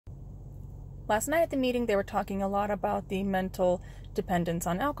last night at the meeting, they were talking a lot about the mental dependence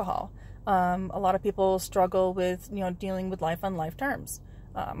on alcohol. A lot of people struggle with, dealing with life on life terms,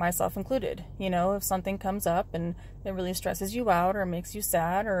 myself included. If something comes up and it really stresses you out or makes you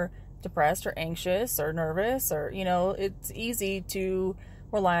sad or depressed or anxious or nervous or, it's easy to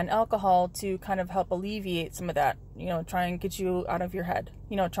rely on alcohol to kind of help alleviate some of that, try and get you out of your head,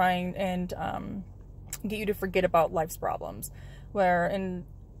 trying and get you to forget about life's problems, where in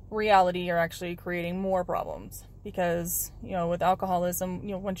reality you're actually creating more problems because, with alcoholism,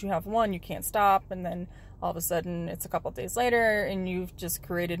 once you have one, you can't stop, and then all of a sudden it's a couple of days later and you've just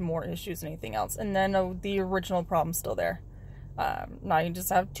created more issues than anything else, and then the original problem's still there. Now you just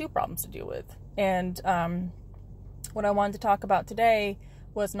have two problems to deal with. And what I wanted to talk about today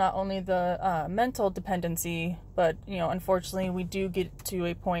was not only the mental dependency, but unfortunately we do get to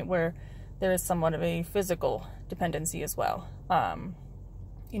a point where there is somewhat of a physical dependency as well.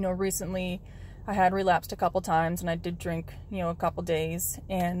 Recently I had relapsed a couple times and I did drink, a couple days,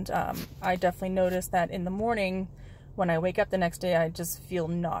 and I definitely noticed that in the morning when I wake up the next day, I just feel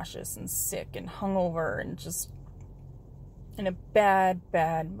nauseous and sick and hungover and just in a bad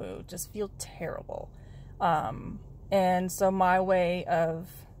mood, just feel terrible. And so my way of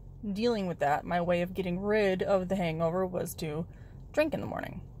dealing with that, my way of getting rid of the hangover was to drink in the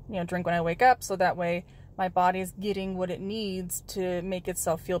morning. Drink when I wake up, so that way my body's getting what it needs to make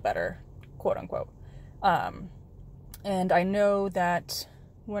itself feel better, quote unquote. And I know that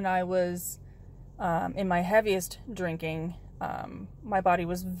when I was in my heaviest drinking, my body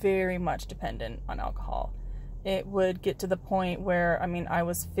was very much dependent on alcohol. It would get to the point where, I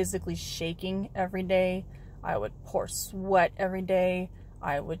was physically shaking every day. I would pour sweat every day.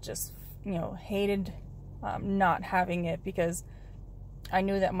 I would just, hated not having it because I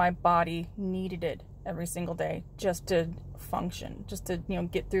knew that my body needed it every single day just to function, just to,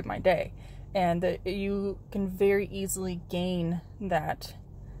 get through my day. And that you can very easily gain that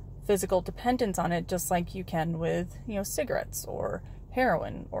physical dependence on it, just like you can with, cigarettes or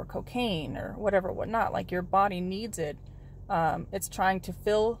heroin or cocaine or whatnot. Like, your body needs it. It's trying to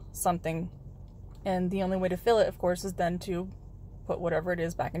fill something, and the only way to fill it, of course, is then to put whatever it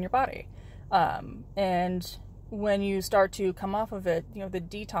is back in your body. And when you start to come off of it, the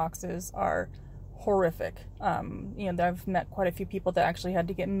detoxes are horrific. I've met quite a few people that actually had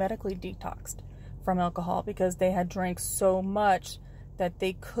to get medically detoxed from alcohol because they had drank so much that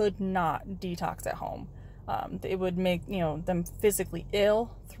they could not detox at home. It would make, them physically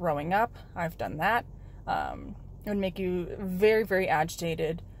ill, throwing up. I've done that. It would make you very, very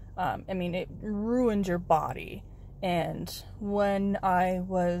agitated. It ruined your body. And when I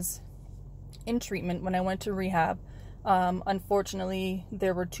was in treatment, when I went to rehab, unfortunately,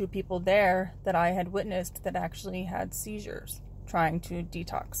 there were two people there that I had witnessed that actually had seizures trying to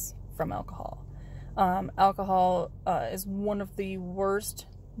detox from alcohol. Alcohol is one of the worst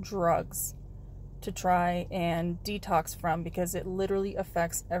drugs to try and detox from because it literally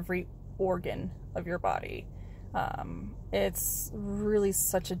affects every organ of your body. It's really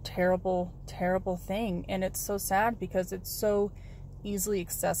such a terrible, terrible thing, and it's so sad because it's so easily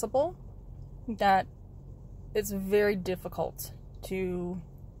accessible that it's very difficult to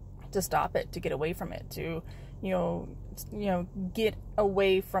stop it, to get away from it, to get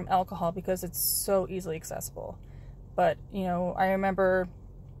away from alcohol because it's so easily accessible. But I remember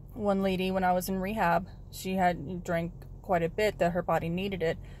one lady when I was in rehab, she had drank quite a bit, that her body needed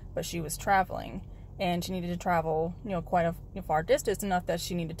it, but she was traveling, and she needed to travel quite a far distance, enough that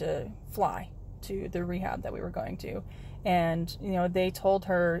she needed to fly to the rehab that we were going to. And they told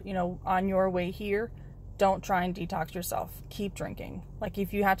her, on your way here, don't try and detox yourself. Keep drinking. Like,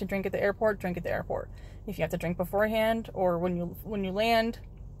 if you have to drink at the airport, drink at the airport. If you have to drink beforehand or when you land,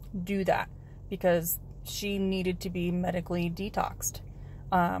 do that, because she needed to be medically detoxed.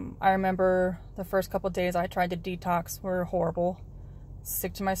 I remember the first couple of days I tried to detox were horrible.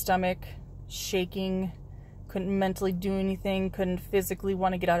 Sick to my stomach, shaking, couldn't mentally do anything, couldn't physically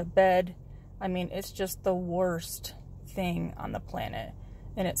want to get out of bed. It's just the worst thing on the planet.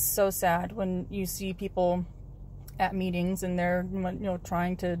 And it's so sad when you see people at meetings and they're,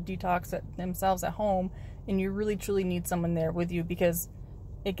 trying to detox themselves at home, and you really truly need someone there with you, because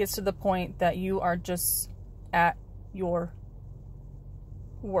it gets to the point that you are just at your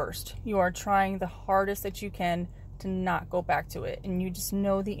worst. You are trying the hardest that you can to not go back to it, and you just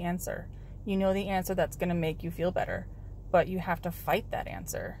know the answer. You know the answer that's going to make you feel better, but you have to fight that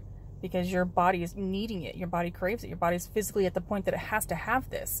answer because your body is needing it. Your body craves it. Your body's physically at the point that it has to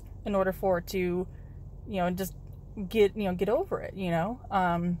have this in order for it to, just get over it,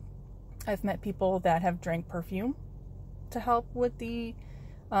 I've met people that have drank perfume to help with the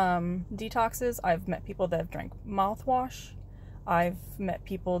detoxes. I've met people that have drank mouthwash. I've met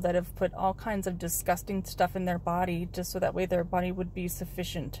people that have put all kinds of disgusting stuff in their body just so that way their body would be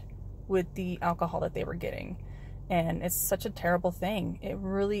sufficient with the alcohol that they were getting. And it's such a terrible thing. It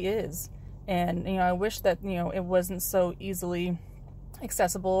really is. And, I wish that, it wasn't so easily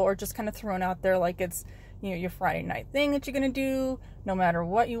accessible or just kind of thrown out there like it's, your Friday night thing that you're going to do. No matter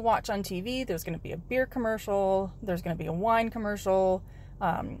what you watch on TV, there's going to be a beer commercial. There's going to be a wine commercial.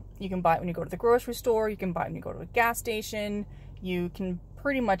 You can buy it when you go to the grocery store. You can buy it when you go to a gas station. You can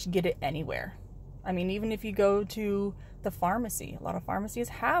pretty much get it anywhere. I mean, even if you go to the pharmacy, a lot of pharmacies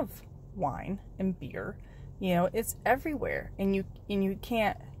have wine and beer. It's everywhere, and you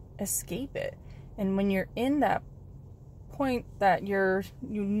can't escape it. And when you're in that point that you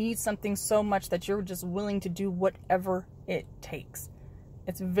need something so much that you're just willing to do whatever it takes,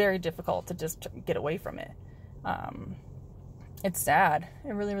 it's very difficult to just get away from it. It's sad.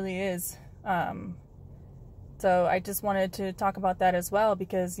 It really, really is. So I just wanted to talk about that as well,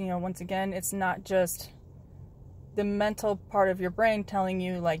 because, once again, it's not just the mental part of your brain telling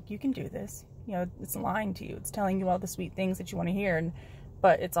you, like, you can do this. It's lying to you. It's telling you all the sweet things that you want to hear.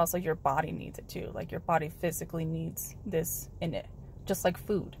 But it's also your body needs it too. Like, your body physically needs this in it. Just like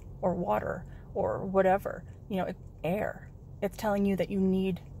food or water or whatever. Air. It's telling you that you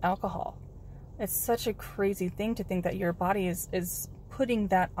need alcohol. It's such a crazy thing to think that your body is putting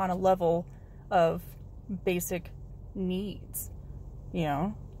that on a level of basic needs.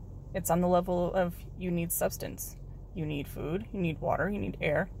 It's on the level of you need substance. You need food. You need water. You need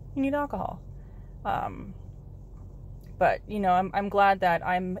air. You need alcohol. But, I'm glad that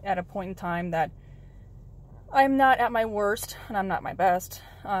I'm at a point in time that I'm not at my worst and I'm not at my best.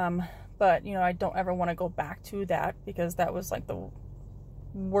 But, I don't ever want to go back to that, because that was like the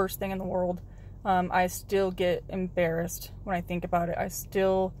worst thing in the world. I still get embarrassed when I think about it. I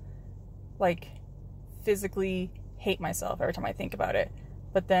still, physically hate myself every time I think about it.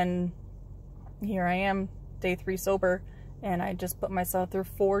 But then here I am, day 3 sober, and I just put myself through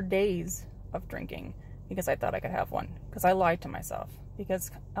 4 days of drinking because I thought I could have one, because I lied to myself, because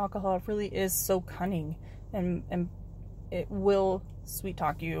alcohol really is so cunning, and it will sweet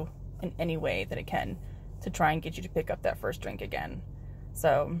talk you in any way that it can to try and get you to pick up that first drink again.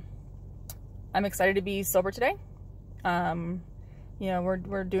 So I'm excited to be sober today.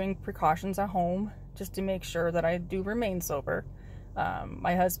 We're doing precautions at home just to make sure that I do remain sober.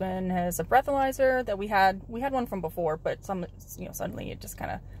 My husband has a breathalyzer that we had one from before, but suddenly it just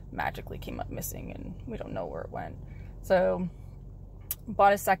kind of magically came up missing, and we don't know where it went. So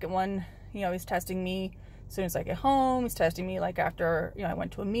bought a second one. He's testing me as soon as I get home. He's testing me after I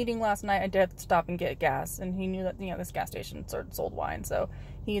went to a meeting last night. I did stop and get gas, and he knew that this gas station sold wine, so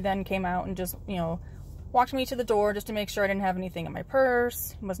he then came out and just walked me to the door just to make sure I didn't have anything in my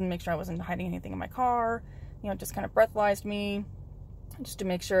purse. He wasn't make sure I wasn't hiding anything in my car. Just kind of breathalyzed me just to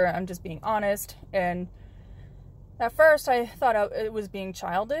make sure I'm just being honest. And at first I thought it was being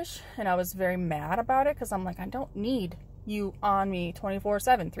childish, and I was very mad about it, because I'm like, I don't need you on me 24/7,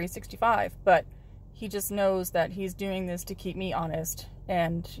 365. But he just knows that he's doing this to keep me honest,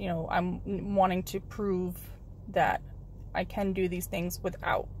 and I'm wanting to prove that I can do these things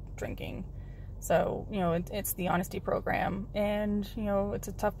without drinking. So it's the honesty program, and it's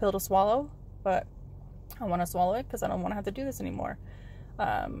a tough pill to swallow, but I want to swallow it because I don't want to have to do this anymore.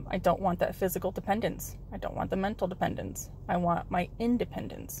 I don't want that physical dependence. I don't want the mental dependence. I want my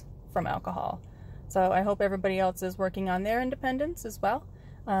independence from alcohol. So I hope everybody else is working on their independence as well.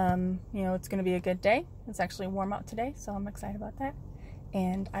 It's going to be a good day. It's actually warm out today, so I'm excited about that.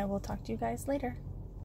 And I will talk to you guys later.